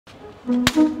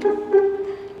This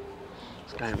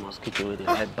guy mosquito with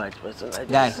the head bite person.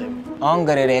 Guy,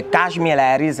 hungry they catch me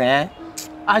like this, eh?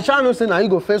 I shall not say now you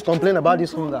go first complain about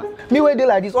this hunger. Me where they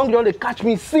like this hunger they catch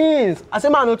me since. I say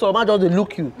man no talk, man just they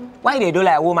look you. Why they do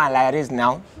like woman like this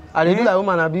now? I they do like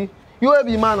woman I be. You will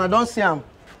be man, I don't see him.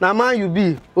 Now man you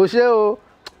be. Osheo.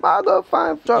 I go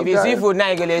find chop. If you see food now,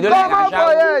 you go do like come a on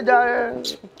shower. Jare.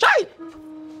 Chai!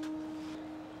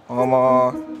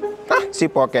 See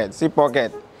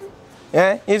pocket.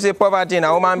 Yeah, if say poverty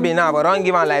na woman be now, but don't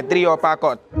give her like 3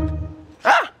 uppercut.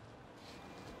 Ah!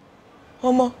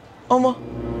 Omo,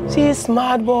 see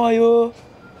smart boy, yo.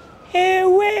 Hey,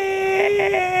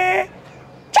 way!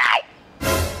 Chai!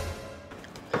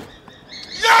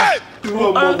 Yeah!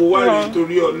 Okon!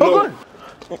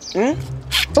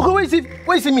 Okon, where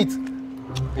is he meat?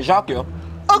 It shock you.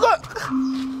 Okon!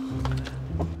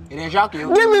 It shock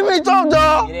you. Give me meat chop,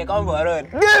 though! It come for road.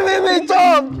 Give me meat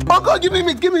chop! Okon, give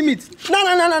me meat. No.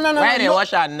 Why they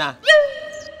wash her now?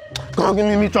 Come on, give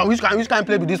me meat chop. Which kind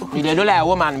play with this? You dey do like a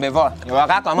woman before. You walk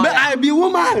out, come on. But I be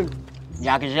woman.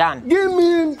 Jackie Chan. Give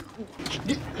me.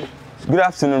 Good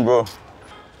afternoon, bro.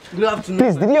 Good afternoon.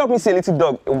 Please, did you help me see a little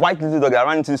dog, a white little dog that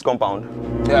ran into this compound?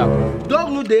 Yeah.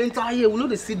 Dog no dey enter here. We no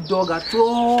dey see dog at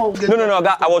all. No,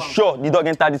 I was sure the dog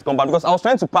entered this compound because I was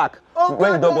trying to park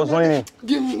when the dog was running in.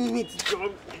 Give me meat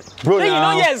chop. Bro, Hey,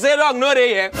 now. you know, yes, say dog no dey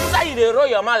here. Say you dey roll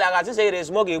your mouth like I say you dey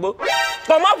smoke igbo.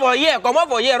 Come up for here,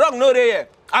 dog no dey here.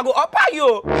 I go upper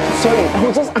you. Sorry, I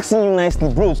was just asking you nicely,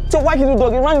 bro. So white little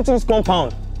dog, it ran into this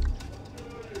compound.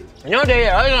 You know they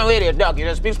here. I don't know where the dog. You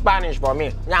just speak Spanish for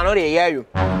me. I know they hear you.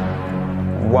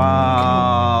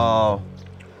 Wow.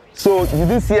 So you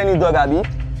didn't see any dog, Abby?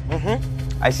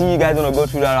 I see you guys wanna go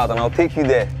through that route and I'll take you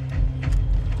there.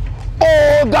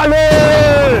 Oh,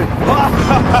 Gale!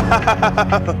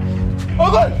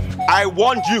 Okon! I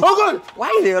warned you. Okon!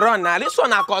 Why they run now? This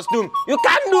one a costume. You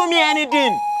can't do me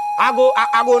anything. I go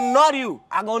nod you.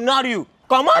 Come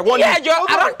on, here, Joe.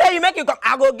 I don't tell you make you come.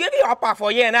 I go give you upper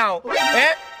for here now.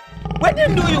 Eh? What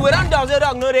didn't do you? We don't dog. Say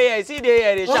dog no dey here. See they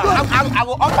here. They shout. I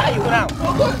go upper you now.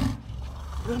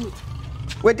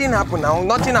 What didn't happen now?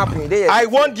 Nothing happened. They I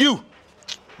warned you,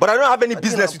 but I don't have any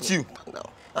business with you.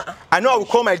 I know I will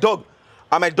call my dog,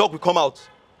 and my dog will come out.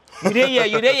 You dey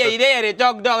here, they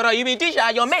talk dog. You be teacher,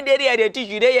 your mate dey here, they teach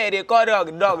you, they call dog.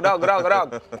 Call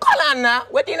him now.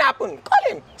 What didn't happen? Call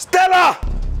him. Stella!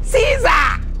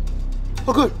 Caesar!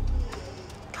 Okon!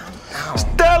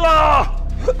 Stella!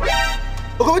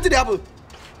 Okon, what did happen?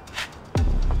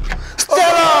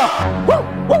 Stella!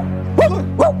 Okon!